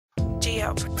Yo,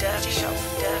 production. I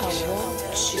want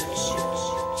you.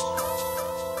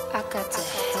 I got to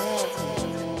have you.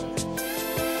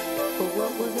 But what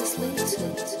will this lead to?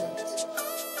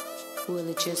 Will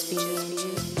it just be me and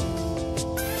you?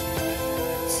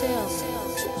 Tell me.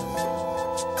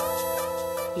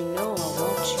 You know I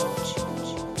want you.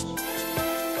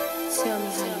 Tell me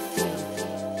how you feel.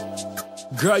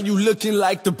 Girl, you looking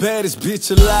like the baddest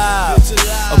bitch alive.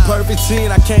 A perfect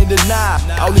 10, I can't deny.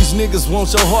 All these niggas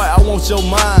want your heart, I want your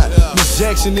mind. Miss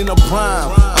Jackson in the prime,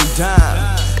 I'm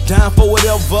dying. Dying for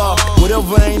whatever,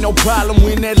 ain't no problem.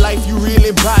 When that life you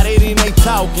really bout it and they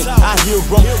talking. I hear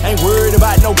them, ain't worried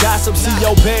about no gossip. See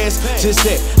your past, just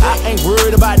that. I ain't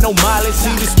worried about no mileage.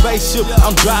 See the spaceship,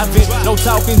 I'm driving. No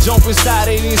talking, jump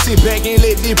inside it and sit back and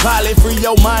let the pilot free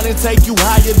your mind and take you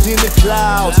higher than the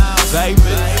clouds, baby.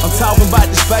 I'm talking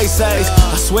about the space age.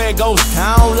 I swear it goes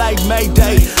down like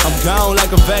Mayday. I'm gone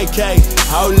like a vacay.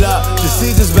 Hold up,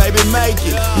 decisions, baby, make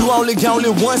it. You only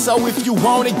once, so if you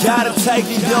want it, gotta take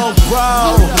it, young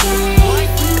bro.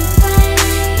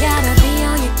 Gotta be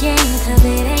on your game, cause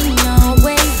it ain't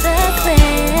always the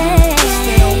same.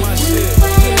 Stay on my shit.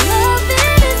 Your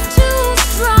loving is too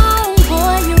strong,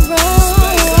 boy, you're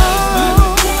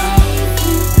wrong.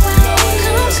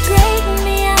 Come straighten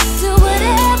me out, do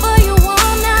whatever you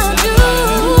wanna do.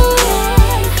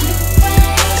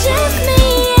 Just me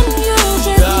and you,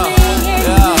 just me and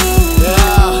you.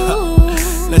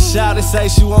 Now Shawty say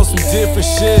she wants some different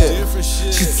shit.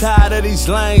 She tired of these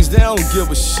lanes, they don't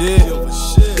give a shit.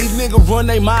 These niggas run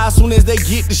they mouths soon as they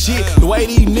get the shit. The way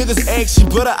these niggas act, she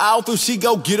better out if she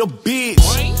go get a bitch.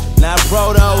 Now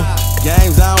bro though,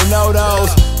 games I don't know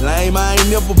those. Lame I ain't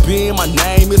never been, my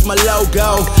name is my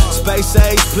logo. Space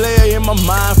age player in my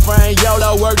mind frame.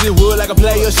 YOLO work this wood like a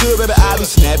player should, baby. I be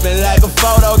snapping like a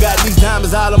photo. Got these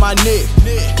diamonds all on my neck,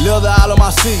 leather all on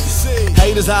my seats.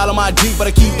 Haters all on my Jeep, but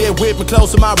I keep that whipping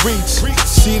close to my reach.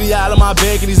 CD all on my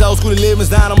back and these old school livings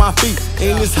down on my feet.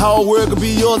 And this whole world could be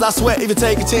yours, I swear, if you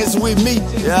take a chance with me.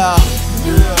 Yeah.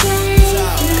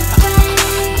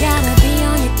 Gotta be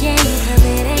on your game, cause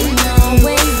it ain't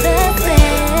always the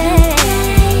same.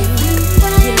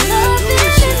 Your love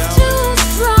is too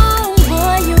strong,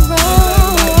 boy, you're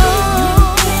wrong.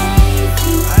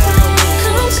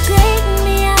 Come straighten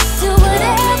me out, do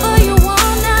whatever you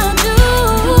wanna do.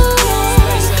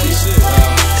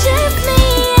 Just me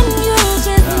and you,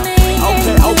 just me and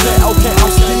you. Okay,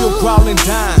 I'm still crawling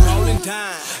down.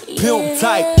 Pimp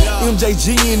tight, MJG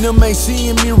and them ain't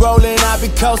seeing me rolling. I be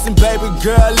coasting, baby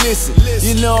girl, listen.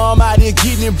 You know I'm out here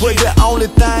getting it, but the only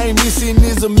thing missing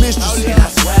is a mistress. I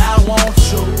swear I want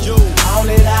you, all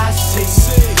that I see.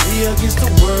 Me against the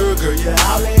world, girl, you're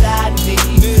all that I need.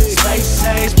 Space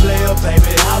age player,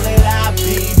 baby, all that I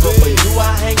be. But for you,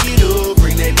 I hang it up,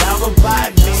 bring that dog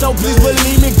about me. So please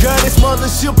believe me, girl, this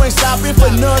mothership ain't stopping for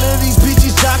none of these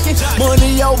bitches jocking.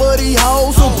 Money over these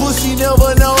hoes, so pussy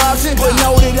never no option. But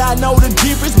know that I know the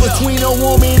difference between a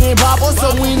woman and papa.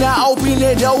 So when I open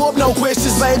that door up, no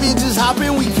questions, baby, just hop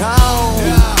in, we gone.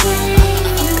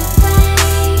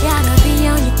 Gotta be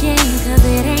on your game, cause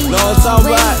it ain't No, it's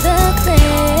always alright. the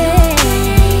same.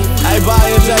 Hey,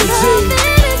 bye, MJG.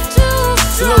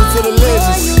 Salute to the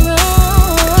legends.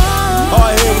 Oh,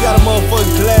 here we got a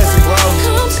motherfucking classic, bro.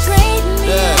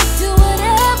 Yeah.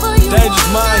 Dangerous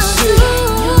Mind shit.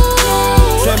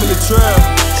 Tammy the Trail.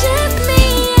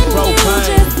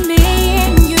 Propain.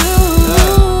 You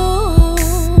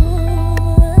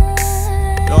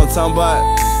know what I'm talking about?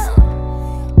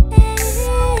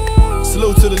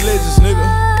 Salute to the legends, nigga.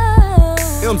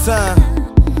 M-Time.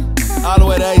 All the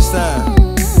way to H-Time.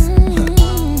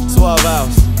 12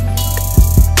 hours.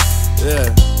 Yeah.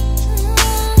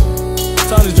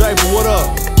 Tony Draper, what up?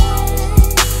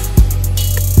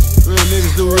 Real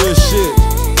niggas do real shit.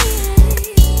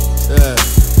 Yeah.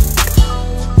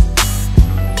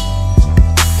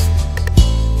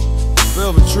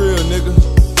 Velvet Trill, nigga.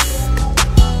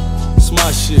 It's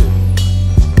my shit.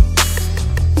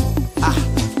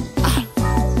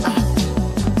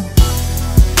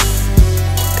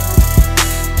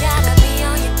 Gotta be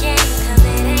on your game, cause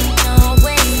it ain't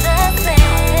always the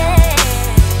same.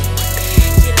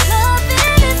 Your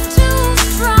loving is too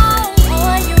strong,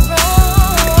 boy, you're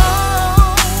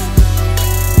wrong.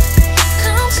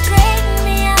 Come straighten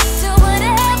me out, do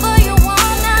whatever you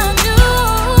wanna do.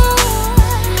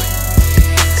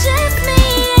 Just me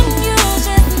and you,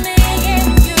 just me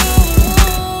and you.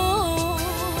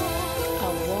 I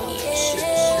want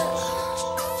you.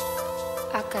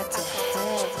 I got to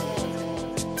have you.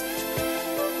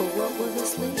 But what will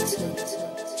this lead to?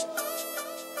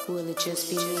 Will it just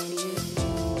be me and you?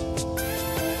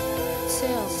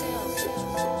 Tell me.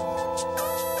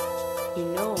 You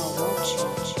know I want you.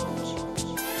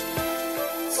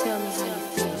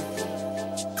 life.